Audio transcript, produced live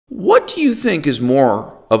What do you think is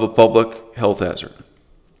more of a public health hazard?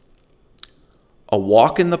 A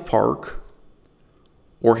walk in the park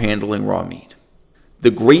or handling raw meat?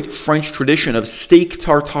 The great French tradition of steak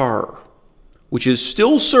tartare, which is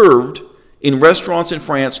still served in restaurants in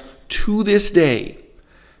France to this day,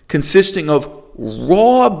 consisting of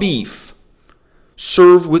raw beef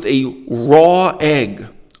served with a raw egg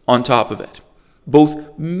on top of it.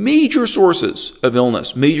 Both major sources of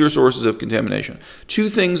illness, major sources of contamination. Two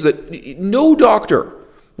things that no doctor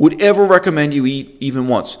would ever recommend you eat even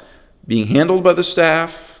once. Being handled by the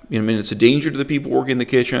staff, I mean, it's a danger to the people working in the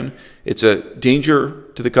kitchen. It's a danger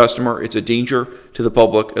to the customer. It's a danger to the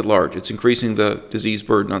public at large. It's increasing the disease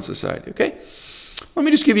burden on society. Okay, let me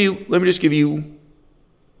just give you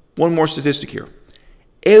one more statistic here.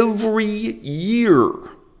 Every year,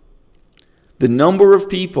 the number of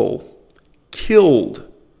people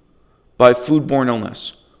killed by foodborne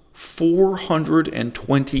illness,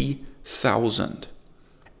 420,000.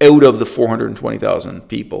 Out of the 420,000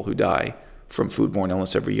 people who die from foodborne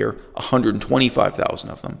illness every year, 125,000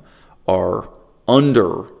 of them are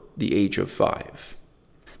under the age of 5.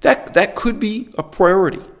 That could be a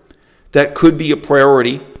priority. That could be a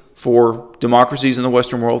priority for democracies in the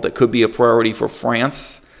Western world. That could be a priority for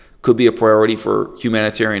France. Could be a priority for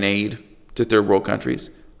humanitarian aid to third world countries.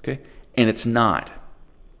 Okay? And it's not.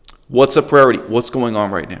 What's a priority? What's going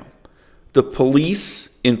on right now? The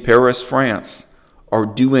police in Paris, France, are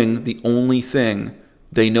doing the only thing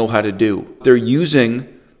they know how to do. They're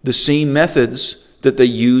using the same methods that they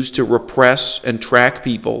use to repress and track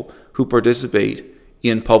people who participate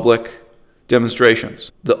in public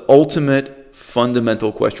demonstrations. The ultimate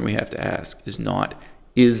fundamental question we have to ask is not,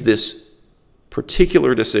 is this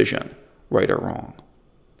particular decision right or wrong?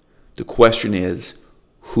 The question is,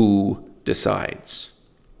 who decides?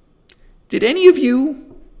 Did any of you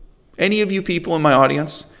people in my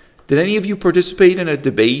audience, did any of you participate in a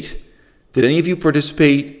debate? Did any of you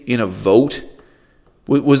participate in a vote?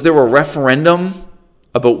 Was there a referendum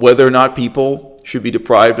about whether or not people should be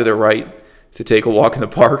deprived of their right to take a walk in the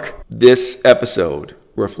park? This episode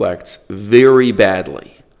reflects very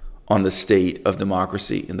badly on the state of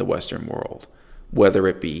democracy in the Western world, whether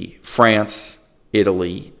it be France,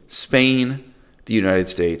 Italy, Spain, the United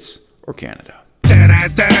States, or Canada.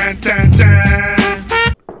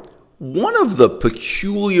 One of the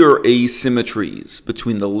peculiar asymmetries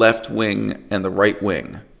between the left wing and the right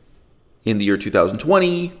wing in the year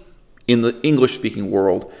 2020 in the English-speaking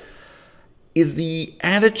world is the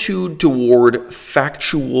attitude toward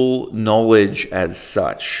factual knowledge as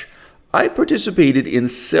such. I participated in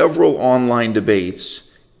several online debates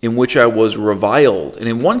in which I was reviled, and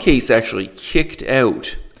in one case actually kicked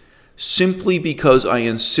out, simply because I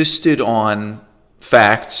insisted on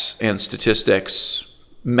facts and statistics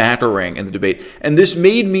mattering in the debate. And this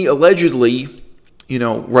made me allegedly,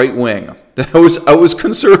 right wing. I was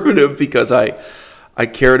conservative because I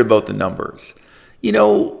cared about the numbers.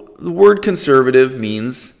 The word conservative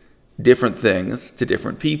means different things to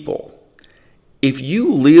different people. If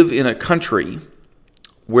you live in a country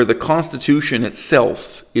where the Constitution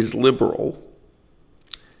itself is liberal,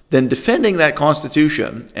 then defending that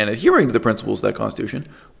Constitution and adhering to the principles of that Constitution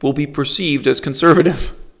will be perceived as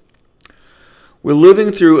conservative. We're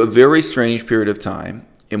living through a very strange period of time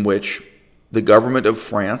in which the government of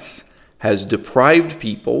France has deprived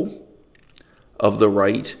people of the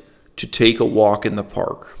right to take a walk in the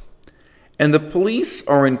park. And the police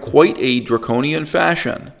are in quite a draconian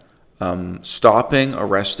fashion, stopping,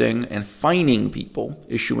 arresting, and fining people,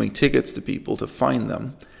 issuing tickets to people to fine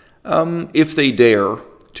them if they dare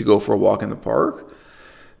to go for a walk in the park.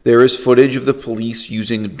 There is footage of the police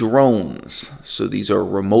using drones. So these are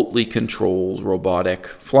remotely controlled, robotic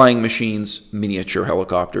flying machines, miniature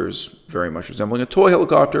helicopters, very much resembling a toy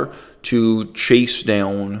helicopter, to chase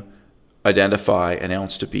down, identify,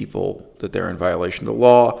 announce to people that they're in violation of the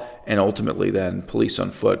law, and ultimately then police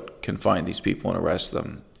on foot can find these people and arrest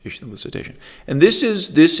them, issue them with citation. And this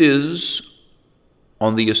is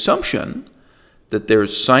on the assumption that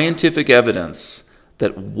there's scientific evidence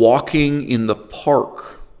that walking in the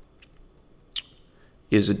park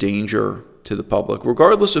is a danger to the public,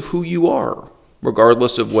 regardless of who you are,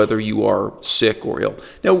 regardless of whether you are sick or ill.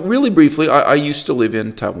 Now, really briefly, I used to live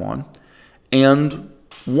in Taiwan, and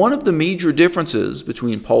one of the major differences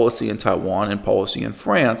between policy in Taiwan and policy in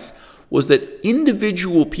France was that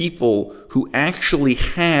individual people who actually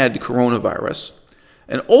had coronavirus,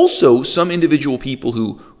 and also some individual people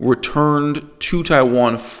who returned to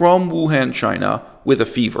Taiwan from Wuhan, China, with a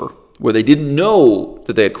fever, where they didn't know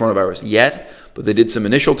that they had coronavirus yet, but they did some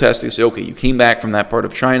initial testing to say, okay, you came back from that part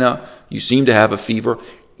of China, you seem to have a fever.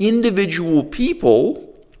 Individual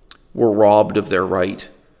people were robbed of their right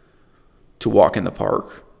to walk in the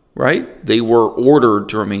park, right? They were ordered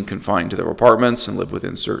to remain confined to their apartments and live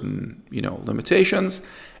within certain, limitations.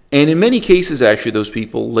 And in many cases, actually, those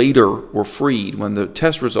people later were freed when the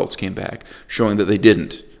test results came back, showing that they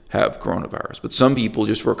didn't have coronavirus. But some people,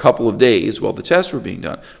 just for a couple of days while the tests were being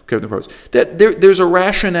done, kept the process. That there's a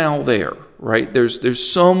rationale there, right?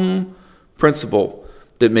 There's some principle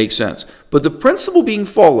that makes sense. But the principle being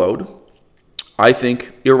followed, I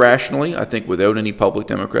think irrationally, I think without any public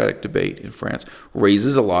democratic debate in France,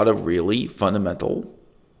 raises a lot of really fundamental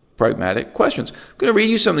pragmatic questions. I'm going to read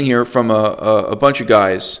you something here from a bunch of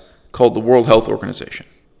guys called the World Health Organization.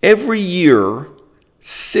 Every year,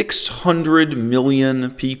 600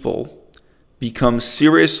 million people become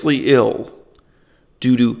seriously ill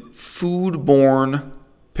due to foodborne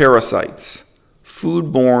parasites,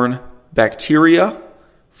 foodborne bacteria,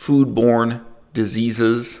 foodborne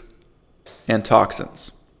diseases, and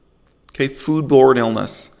toxins. Okay, foodborne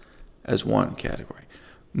illness as one category.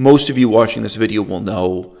 Most of you watching this video will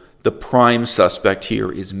know the prime suspect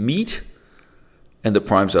here is meat, and the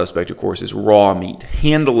prime suspect, of course, is raw meat.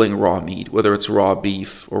 Handling raw meat, whether it's raw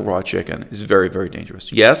beef or raw chicken, is very, very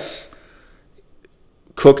dangerous. Yes,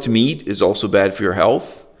 cooked meat is also bad for your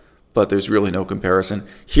health, but there's really no comparison.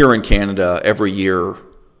 Here in Canada, every year,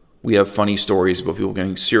 we have funny stories about people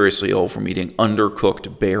getting seriously ill from eating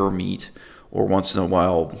undercooked bear meat, or once in a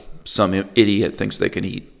while, some idiot thinks they can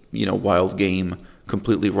eat, wild game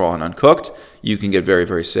completely raw and uncooked. You can get very,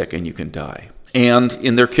 very sick and you can die. And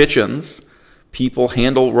in their kitchens, people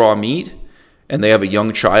handle raw meat and they have a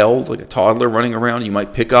young child, like a toddler running around. You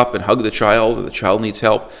might pick up and hug the child, or the child needs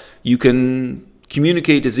help. You can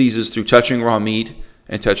communicate diseases through touching raw meat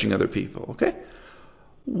and touching other people, okay?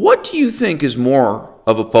 What do you think is more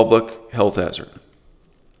of a public health hazard?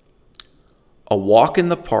 A walk in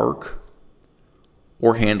the park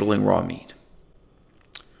or handling raw meat?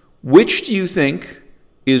 Which do you think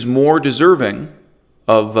is more deserving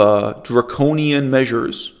of draconian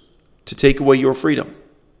measures to take away your freedom?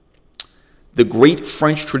 The great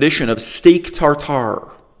French tradition of steak tartare,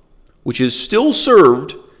 which is still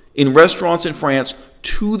served in restaurants in France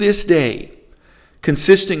to this day,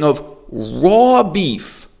 consisting of raw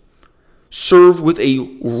beef served with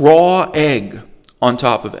a raw egg on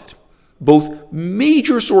top of it. Both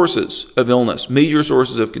major sources of illness, major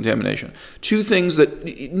sources of contamination. Two things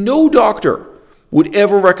that no doctor would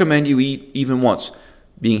ever recommend you eat even once.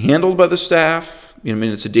 Being handled by the staff,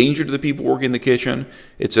 it's a danger to the people working in the kitchen.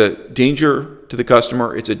 It's a danger to the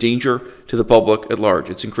customer. It's a danger to the public at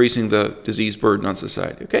large. It's increasing the disease burden on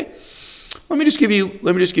society. Okay? Let me just give you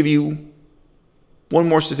one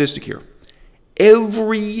more statistic here.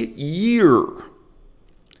 Every year,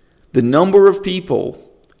 the number of people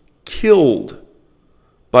killed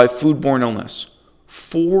by foodborne illness,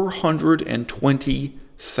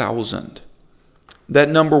 420,000. That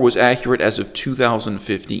number was accurate as of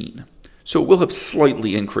 2015. So it will have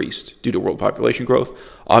slightly increased due to world population growth.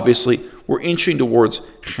 Obviously, we're inching towards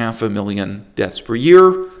 500,000 deaths per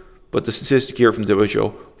year, but the statistic here from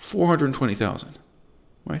WHO, 420,000,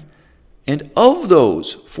 right? And of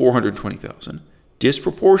those 420,000,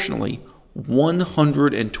 disproportionately,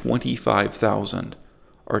 125,000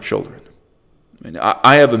 are children. And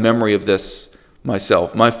I have a memory of this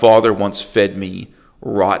myself. My father once fed me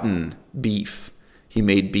rotten beef. He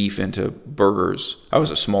made beef into burgers. I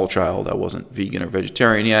was a small child. I wasn't vegan or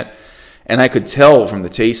vegetarian yet. And I could tell from the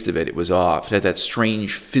taste of it, it was off. It had that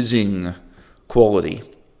strange fizzing quality.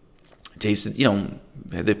 It tasted,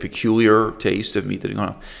 had the peculiar taste of meat that had gone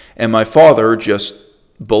off. And my father just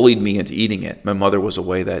bullied me into eating it. My mother was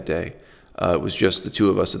away that day. It was just the two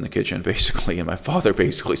of us in the kitchen, basically. And my father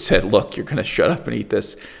basically said, look, you're going to shut up and eat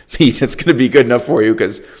this meat. It's going to be good enough for you,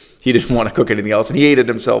 because he didn't want to cook anything else. And he ate it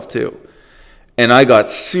himself, too. And I got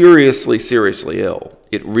seriously, seriously ill.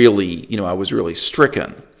 It really, I was really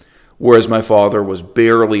stricken. Whereas my father was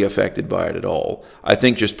barely affected by it at all. I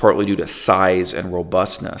think just partly due to size and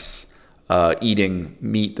robustness. Eating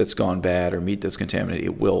meat that's gone bad or meat that's contaminated,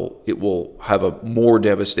 it will have a more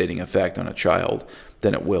devastating effect on a child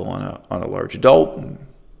than it will on a large adult.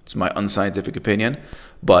 It's my unscientific opinion,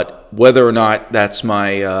 but whether or not that's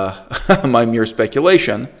my my mere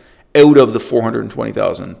speculation, out of the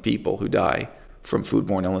 420,000 people who die from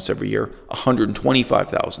foodborne illness every year,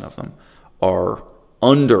 125,000 of them are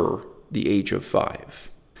under the age of 5.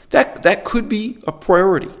 That could be a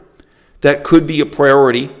priority. That could be a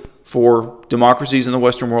priority for democracies in the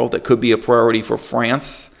Western world. That could be a priority for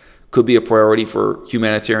France. Could be a priority for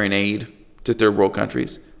humanitarian aid to third world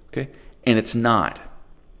countries. Okay? And it's not.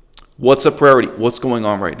 What's a priority? What's going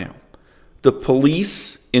on right now? The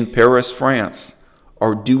police in Paris, France,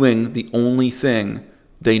 are doing the only thing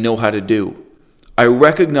they know how to do. I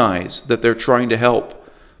recognize that they're trying to help,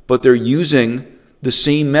 but they're using the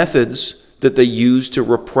same methods that they use to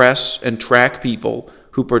repress and track people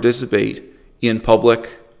who participate in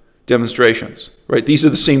public demonstrations, right? These are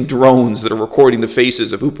the same drones that are recording the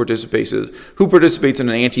faces of who participates in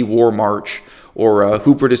an anti-war march, or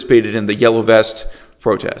who participated in the Yellow Vest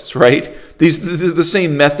protests, right? These are the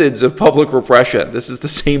same methods of public repression. This is the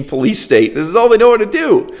same police state. This is all they know how to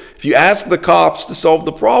do. If you ask the cops to solve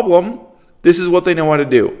the problem, this is what they know how to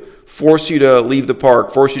do. Force you to leave the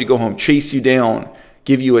park, force you to go home, chase you down,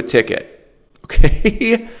 give you a ticket.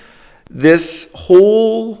 Okay? This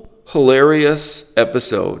whole hilarious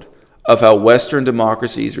episode of how Western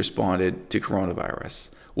democracies responded to coronavirus,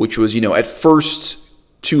 which was, at first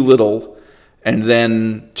too little and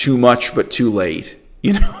then too much but too late.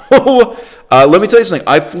 Let me tell you something.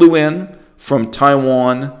 I flew in from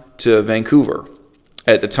Taiwan to Vancouver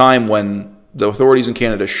at the time when the authorities in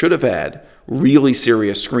Canada should have had really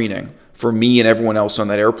serious screening for me and everyone else on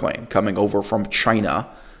that airplane coming over from China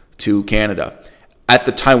to Canada. At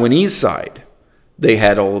the Taiwanese side, they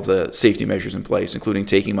had all of the safety measures in place, including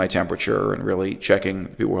taking my temperature and really checking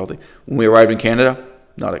if people were healthy. When we arrived in Canada,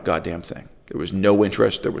 not a goddamn thing. There was no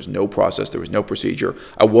interest, there was no process, there was no procedure.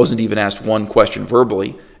 I wasn't even asked one question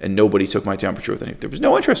verbally, and nobody took my temperature with any. There was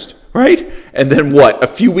no interest, right? And then what? A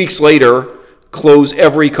few weeks later, close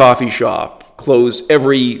every coffee shop, close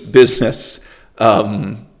every business.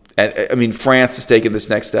 France has taken this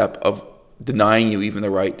next step of denying you even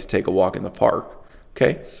the right to take a walk in the park,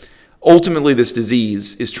 okay? Ultimately, this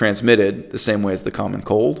disease is transmitted the same way as the common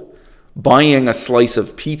cold. Buying a slice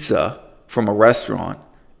of pizza from a restaurant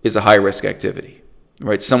is a high-risk activity,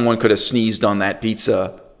 right? Someone could have sneezed on that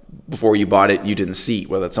pizza before you bought it and you didn't see,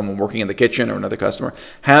 whether it's someone working in the kitchen or another customer.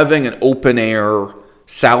 Having an open-air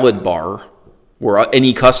salad bar where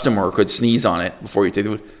any customer could sneeze on it before you take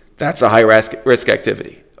the food, that's a high-risk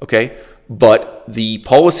activity, okay? But the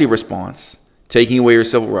policy response, taking away your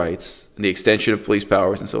civil rights, and the extension of police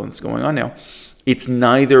powers and so on that's going on now, it's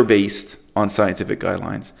neither based on scientific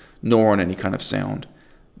guidelines nor on any kind of sound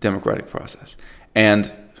democratic process.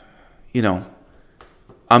 And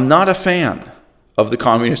I'm not a fan of the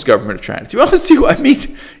communist government of China. To be honest with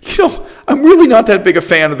you, I'm really not that big a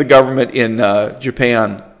fan of the government in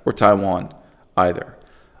Japan or Taiwan either.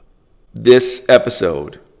 This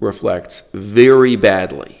episode reflects very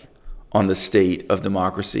badly on the state of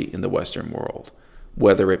democracy in the Western world,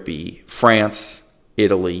 whether it be France,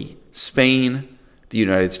 Italy, Spain, the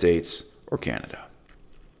United States, or Canada.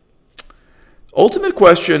 Ultimate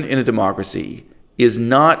question in a democracy is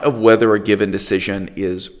not of whether a given decision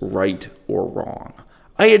is right or wrong.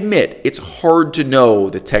 I admit it's hard to know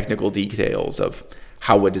the technical details of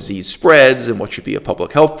how a disease spreads and what should be a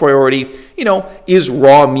public health priority. Is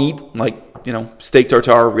raw meat, like, steak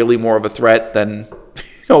tartare, really more of a threat than,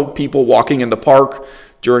 people walking in the park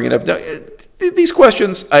during an epidemic? These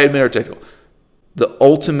questions, I admit, are technical. The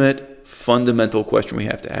ultimate fundamental question we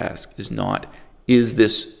have to ask is not, is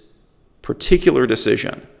this particular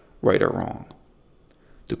decision right or wrong?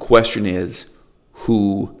 The question is,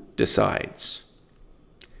 who decides?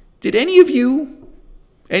 Did any of you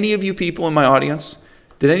people in my audience,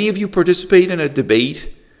 did any of you participate in a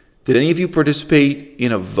debate? Did any of you participate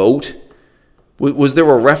in a vote? Was there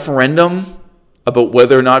a referendum about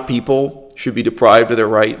whether or not people should be deprived of their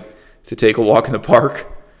right to take a walk in the park?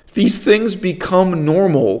 These things become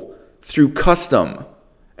normal through custom.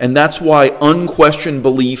 And that's why unquestioned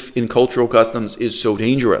belief in cultural customs is so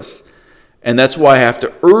dangerous. And that's why I have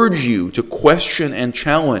to urge you to question and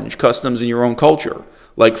challenge customs in your own culture,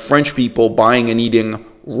 like French people buying and eating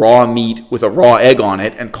raw meat with a raw egg on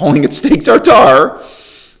it and calling it steak tartare,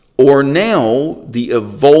 or now the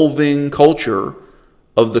evolving culture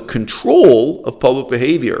of the control of public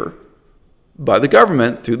behavior by the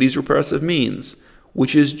government through these repressive means,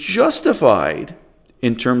 which is justified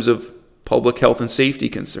in terms of public health and safety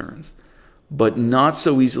concerns, but not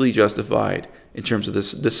so easily justified in terms of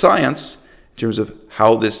the science, in terms of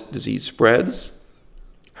how this disease spreads,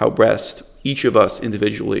 how best each of us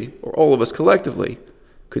individually, or all of us collectively,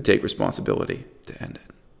 could take responsibility to end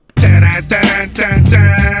it.